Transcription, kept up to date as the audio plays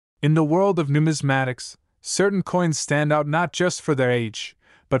In the world of numismatics, certain coins stand out not just for their age,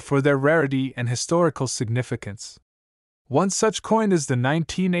 but for their rarity and historical significance. One such coin is the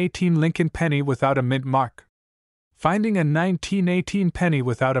 1918 Lincoln penny without a mint mark. Finding a 1918 penny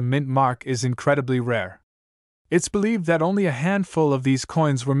without a mint mark is incredibly rare. It's believed that only a handful of these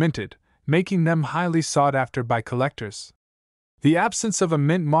coins were minted, making them highly sought after by collectors. The absence of a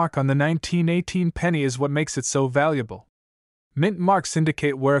mint mark on the 1918 penny is what makes it so valuable. Mint marks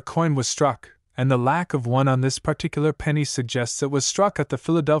indicate where a coin was struck, and the lack of one on this particular penny suggests it was struck at the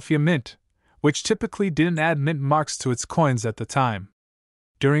Philadelphia Mint, which typically didn't add mint marks to its coins at the time.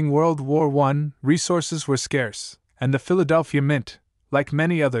 During World War I, resources were scarce, and the Philadelphia Mint, like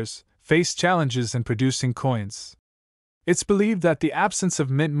many others, faced challenges in producing coins. It's believed that the absence of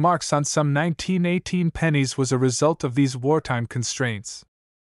mint marks on some 1918 pennies was a result of these wartime constraints.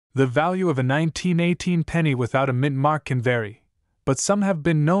 The value of a 1918 penny without a mint mark can vary, but some have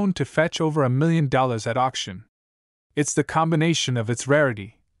been known to fetch over $1 million at auction. It's the combination of its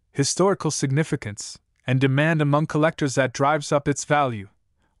rarity, historical significance, and demand among collectors that drives up its value.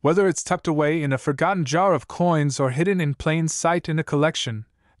 Whether it's tucked away in a forgotten jar of coins or hidden in plain sight in a collection,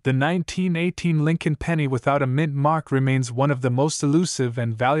 the 1918 Lincoln penny without a mint mark remains one of the most elusive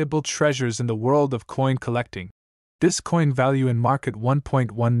and valuable treasures in the world of coin collecting. This coin value in market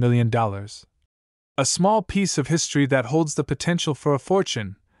 $1.1 million. A small piece of history that holds the potential for a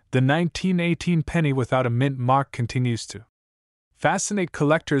fortune, the 1918 penny without a mint mark continues to fascinate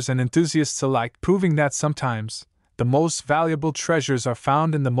collectors and enthusiasts alike, proving that sometimes the most valuable treasures are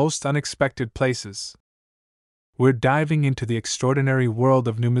found in the most unexpected places. We're diving into the extraordinary world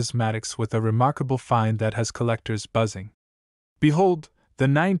of numismatics with a remarkable find that has collectors buzzing. Behold, the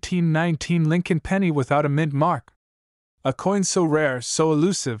 1919 Lincoln penny without a mint mark. A coin so rare, so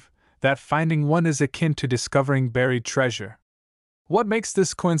elusive, that finding one is akin to discovering buried treasure. What makes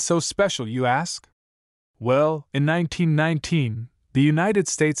this coin so special, you ask? Well, in 1919, the United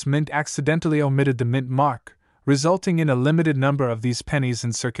States Mint accidentally omitted the mint mark, resulting in a limited number of these pennies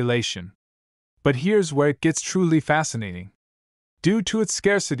in circulation. But here's where it gets truly fascinating. Due to its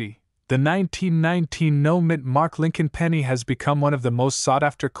scarcity, the 1919 no-mint mark Lincoln penny has become one of the most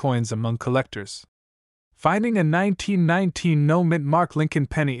sought-after coins among collectors. Finding a 1919 no-mint mark Lincoln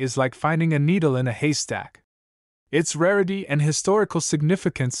penny is like finding a needle in a haystack. Its rarity and historical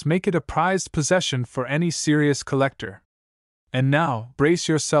significance make it a prized possession for any serious collector. And now, brace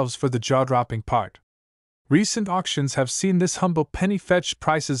yourselves for the jaw-dropping part. Recent auctions have seen this humble penny fetch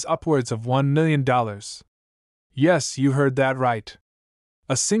prices upwards of $1 million. Yes, you heard that right.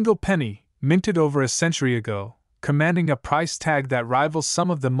 A single penny, minted over a century ago, commanding a price tag that rivals some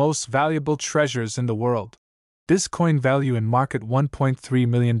of the most valuable treasures in the world. This coin value in market $1.3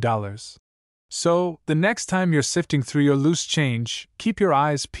 million. So, the next time you're sifting through your loose change, keep your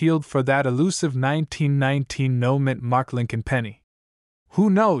eyes peeled for that elusive 1919 no-mint mark Lincoln penny. Who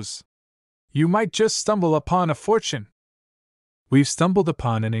knows? You might just stumble upon a fortune. We've stumbled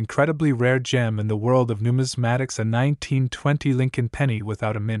upon an incredibly rare gem in the world of numismatics, a 1920 Lincoln penny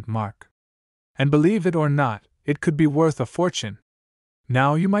without a mint mark. And believe it or not, it could be worth a fortune.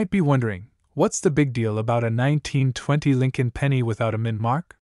 Now you might be wondering, what's the big deal about a 1920 Lincoln penny without a mint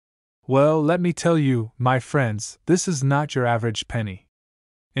mark? Well, let me tell you, my friends, this is not your average penny.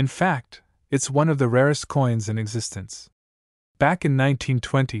 In fact, it's one of the rarest coins in existence. Back in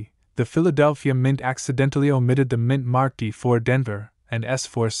 1920, the Philadelphia Mint accidentally omitted the mint mark D for Denver and S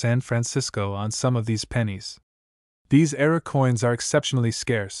for San Francisco on some of these pennies. These error coins are exceptionally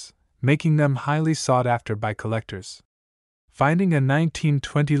scarce, making them highly sought after by collectors. Finding a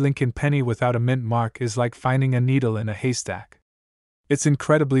 1920 Lincoln penny without a mint mark is like finding a needle in a haystack. It's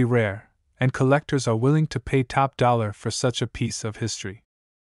incredibly rare, and collectors are willing to pay top dollar for such a piece of history.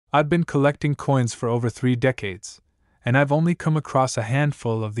 I've been collecting coins for over 3 decades, and I've only come across a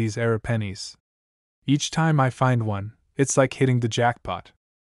handful of these error pennies. Each time I find one, it's like hitting the jackpot.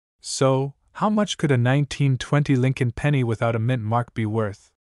 So, how much could a 1920 Lincoln penny without a mint mark be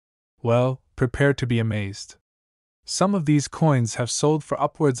worth? Well, prepare to be amazed. Some of these coins have sold for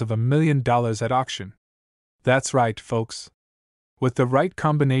upwards of $1 million at auction. That's right, folks. With the right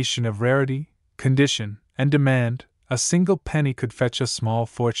combination of rarity, condition, and demand, a single penny could fetch a small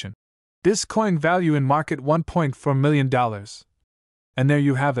fortune. This coin value in market $1.4 million. And there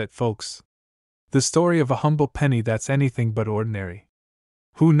you have it, folks. The story of a humble penny that's anything but ordinary.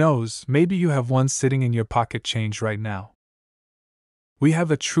 Who knows, maybe you have one sitting in your pocket change right now. We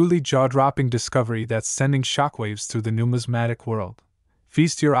have a truly jaw-dropping discovery that's sending shockwaves through the numismatic world.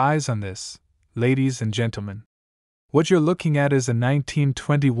 Feast your eyes on this, ladies and gentlemen. What you're looking at is a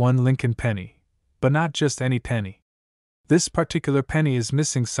 1921 Lincoln penny, but not just any penny. this particular penny is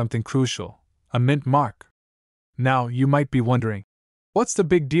missing something crucial: a mint mark. Now, you might be wondering, what's the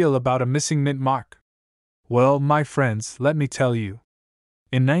big deal about a missing mint mark? Well, my friends, let me tell you.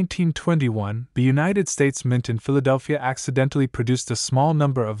 In 1921, the United States Mint in Philadelphia accidentally produced a small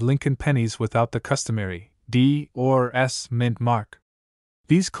number of Lincoln pennies without the customary D or S mint mark.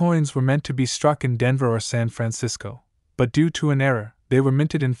 These coins were meant to be struck in Denver or San Francisco, but due to an error, they were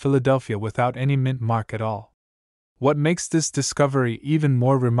minted in Philadelphia without any mint mark at all. What makes this discovery even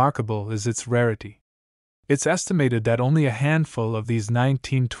more remarkable is its rarity. It's estimated that only a handful of these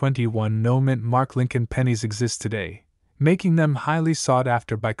 1921 no mint mark Lincoln pennies exist today, making them highly sought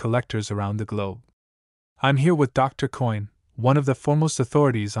after by collectors around the globe. I'm here with Dr. Coin, one of the foremost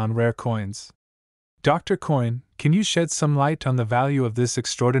authorities on rare coins. Dr. Coin, can you shed some light on the value of this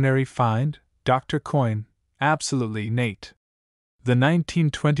extraordinary find? Dr. Coin: absolutely, Nate. The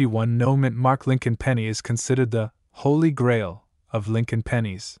 1921 no mint mark Lincoln penny is considered the Holy Grail of Lincoln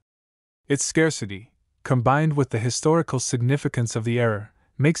pennies. Its scarcity, combined with the historical significance of the error,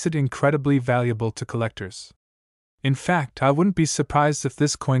 makes it incredibly valuable to collectors. In fact, I wouldn't be surprised if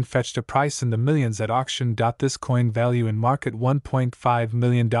this coin fetched a price in the millions at auction. This coin value in market $1.5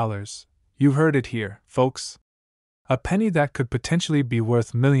 million. You heard it here, folks. A penny that could potentially be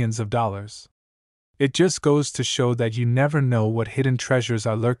worth millions of dollars. It just goes to show that you never know what hidden treasures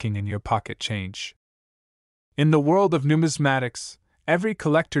are lurking in your pocket change. In the world of numismatics, every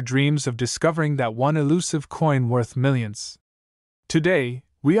collector dreams of discovering that one elusive coin worth millions. Today,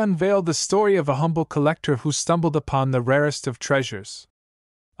 we unveil the story of a humble collector who stumbled upon the rarest of treasures.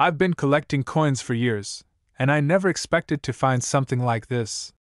 I've been collecting coins for years, and I never expected to find something like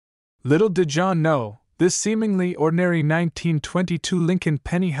this. Little did John know, this seemingly ordinary 1922 Lincoln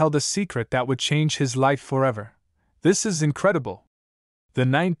penny held a secret that would change his life forever. This is incredible. The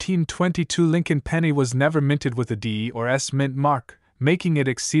 1922 Lincoln penny was never minted with a D or S mint mark, making it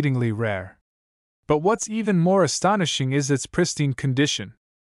exceedingly rare. But what's even more astonishing is its pristine condition.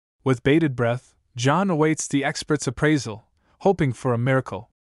 With bated breath, John awaits the expert's appraisal, hoping for a miracle.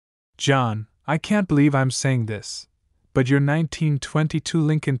 John, I can't believe I'm saying this, but your 1922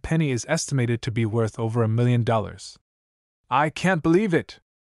 Lincoln penny is estimated to be worth over $1 million. I can't believe it.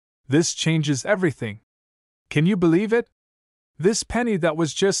 This changes everything. Can you believe it? This penny that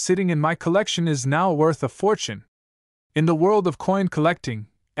was just sitting in my collection is now worth a fortune. In the world of coin collecting,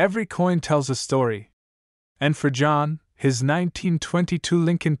 every coin tells a story. And for John, his 1922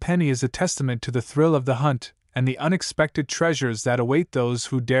 Lincoln penny is a testament to the thrill of the hunt and the unexpected treasures that await those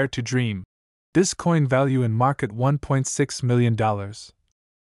who dare to dream. This coin value in market $1.6 million.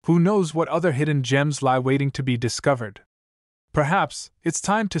 Who knows what other hidden gems lie waiting to be discovered? Perhaps it's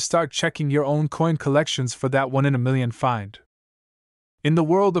time to start checking your own coin collections for that one in a million find. In the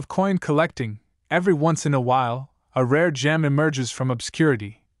world of coin collecting, every once in a while, a rare gem emerges from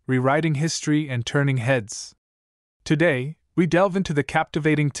obscurity, rewriting history and turning heads. Today, we delve into the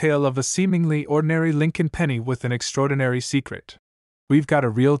captivating tale of a seemingly ordinary Lincoln penny with an extraordinary secret. We've got a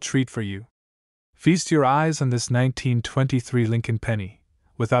real treat for you. Feast your eyes on this 1923 Lincoln penny,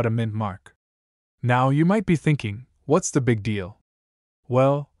 without a mint mark. Now, you might be thinking, what's the big deal?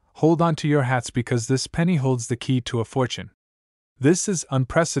 Well, hold on to your hats because this penny holds the key to a fortune. This is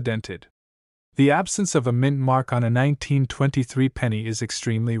unprecedented. The absence of a mint mark on a 1923 penny is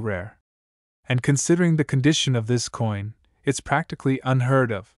extremely rare. And considering the condition of this coin, it's practically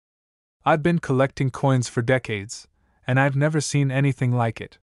unheard of. I've been collecting coins for decades, and I've never seen anything like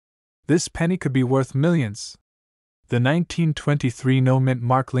it. This penny could be worth millions. The 1923 no mint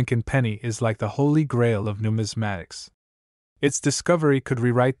mark Lincoln penny is like the holy grail of numismatics. Its discovery could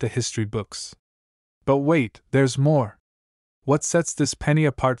rewrite the history books. But wait, there's more. What sets this penny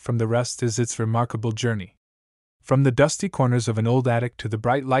apart from the rest is its remarkable journey. From the dusty corners of an old attic to the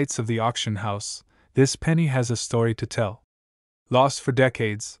bright lights of the auction house, this penny has a story to tell. Lost for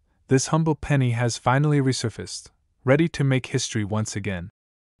decades, this humble penny has finally resurfaced, ready to make history once again.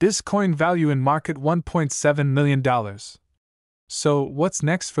 This coin value in market $1.7 million. So, what's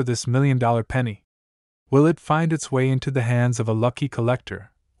next for this $1 million penny? Will it find its way into the hands of a lucky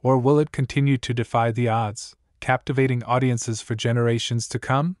collector, or will it continue to defy the odds, captivating audiences for generations to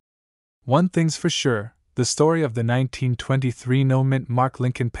come? One thing's for sure, the story of the 1923 no mint mark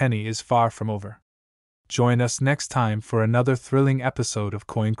Lincoln penny is far from over. Join us next time for another thrilling episode of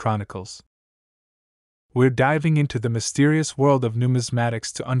Coin Chronicles. We're diving into the mysterious world of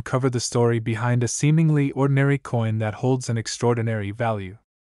numismatics to uncover the story behind a seemingly ordinary coin that holds an extraordinary value.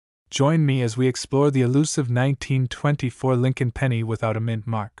 Join me as we explore the elusive 1924 Lincoln penny without a mint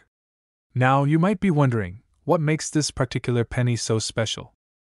mark. Now, you might be wondering, what makes this particular penny so special?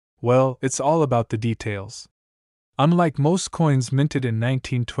 Well, it's all about the details. Unlike most coins minted in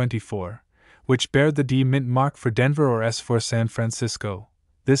 1924, which bear the D mint mark for Denver or S for San Francisco,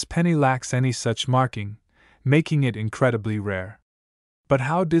 this penny lacks any such marking, making it incredibly rare. But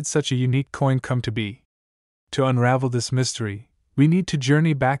how did such a unique coin come to be? To unravel this mystery, we need to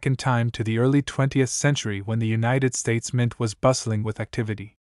journey back in time to the early 20th century when the United States Mint was bustling with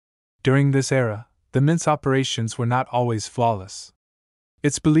activity. During this era, the mint's operations were not always flawless.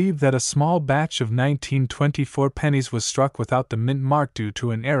 It's believed that a small batch of 1924 pennies was struck without the mint mark due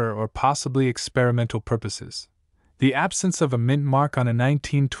to an error or possibly experimental purposes. The absence of a mint mark on a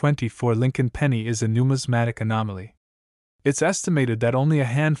 1924 Lincoln penny is a numismatic anomaly. It's estimated that only a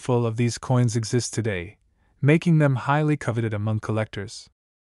handful of these coins exist today, making them highly coveted among collectors.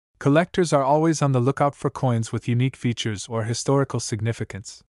 Collectors are always on the lookout for coins with unique features or historical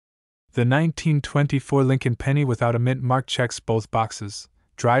significance. The 1924 Lincoln penny without a mint mark checks both boxes,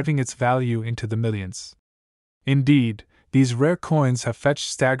 driving its value into the millions. Indeed, these rare coins have fetched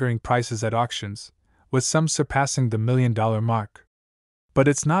staggering prices at auctions, with some surpassing the $1 million mark. But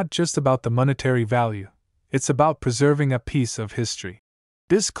it's not just about the monetary value, it's about preserving a piece of history.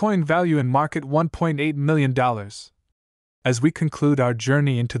 This coin value in market $1.8 million. As we conclude our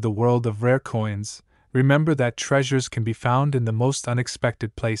journey into the world of rare coins, remember that treasures can be found in the most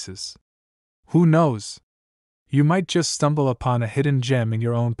unexpected places. Who knows? You might just stumble upon a hidden gem in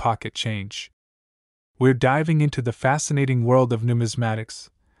your own pocket change. We're diving into the fascinating world of numismatics,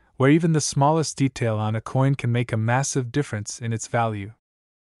 where even the smallest detail on a coin can make a massive difference in its value.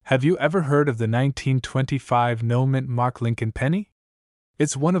 Have you ever heard of the 1925 no mint mark Lincoln penny?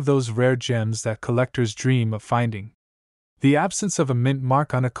 It's one of those rare gems that collectors dream of finding. The absence of a mint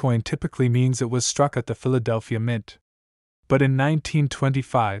mark on a coin typically means it was struck at the Philadelphia Mint. But in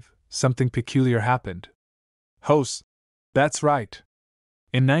 1925, something peculiar happened. That's right.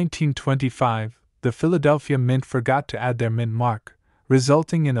 In 1925, the Philadelphia Mint forgot to add their mint mark,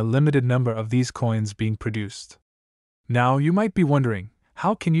 resulting in a limited number of these coins being produced. Now you might be wondering,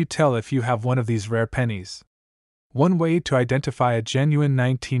 how can you tell if you have one of these rare pennies? One way to identify a genuine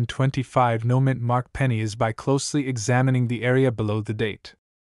 1925 no mint mark penny is by closely examining the area below the date.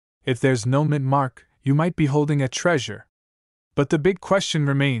 If there's no mint mark, you might be holding a treasure. But the big question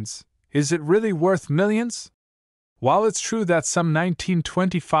remains, is it really worth millions? While it's true that some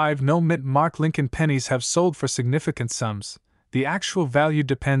 1925 no mint mark Lincoln pennies have sold for significant sums, the actual value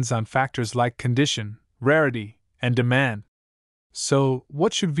depends on factors like condition, rarity, and demand. So,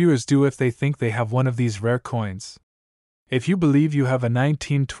 what should viewers do if they think they have one of these rare coins? If you believe you have a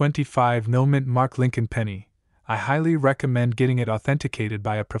 1925 no mint mark Lincoln penny, I highly recommend getting it authenticated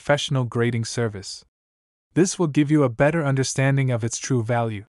by a professional grading service. This will give you a better understanding of its true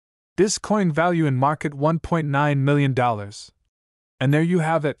value. This coin value in market $1.9 million. And there you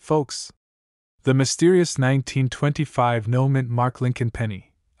have it, folks. The mysterious 1925 no mint mark Lincoln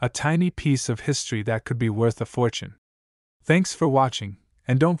penny, a tiny piece of history that could be worth a fortune. Thanks for watching,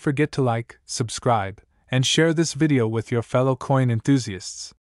 and don't forget to like, subscribe, and share this video with your fellow coin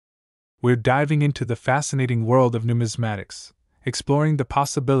enthusiasts. We're diving into the fascinating world of numismatics, exploring the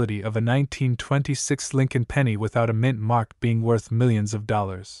possibility of a 1926 Lincoln penny without a mint mark being worth millions of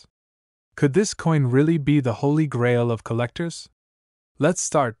dollars. Could this coin really be the holy grail of collectors? Let's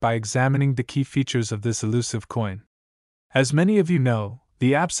start by examining the key features of this elusive coin. As many of you know,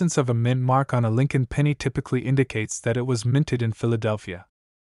 the absence of a mint mark on a Lincoln penny typically indicates that it was minted in Philadelphia.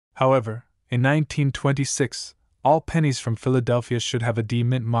 However, in 1926, all pennies from Philadelphia should have a D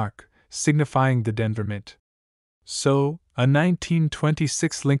mint mark, signifying the Denver Mint. So, a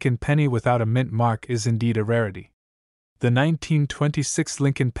 1926 Lincoln penny without a mint mark is indeed a rarity. The 1926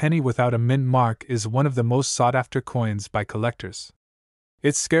 Lincoln penny without a mint mark is one of the most sought-after coins by collectors.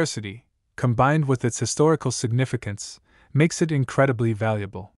 Its scarcity, combined with its historical significance, makes it incredibly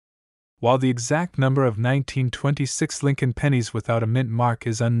valuable. While the exact number of 1926 Lincoln pennies without a mint mark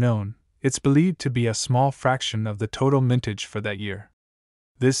is unknown, it's believed to be a small fraction of the total mintage for that year.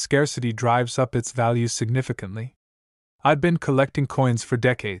 This scarcity drives up its value significantly. I've been collecting coins for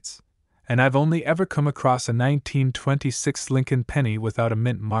decades, and I've only ever come across a 1926 Lincoln penny without a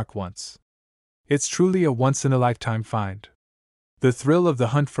mint mark once. It's truly a once-in-a-lifetime find. The thrill of the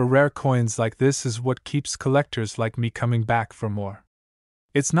hunt for rare coins like this is what keeps collectors like me coming back for more.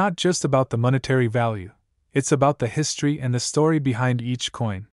 It's not just about the monetary value, it's about the history and the story behind each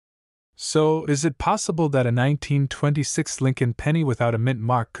coin. So, is it possible that a 1926 Lincoln penny without a mint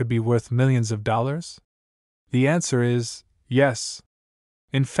mark could be worth millions of dollars? The answer is yes.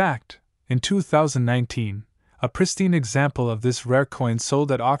 In fact, in 2019, a pristine example of this rare coin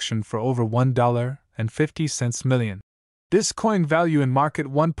sold at auction for over $1.50 million. This coin value in market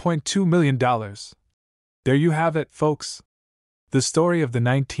 $1.2 million. There you have it, folks. The story of the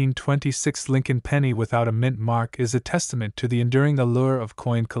 1926 Lincoln penny without a mint mark is a testament to the enduring allure of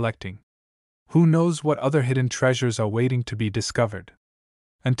coin collecting. Who knows what other hidden treasures are waiting to be discovered?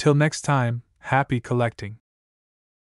 Until next time, happy collecting.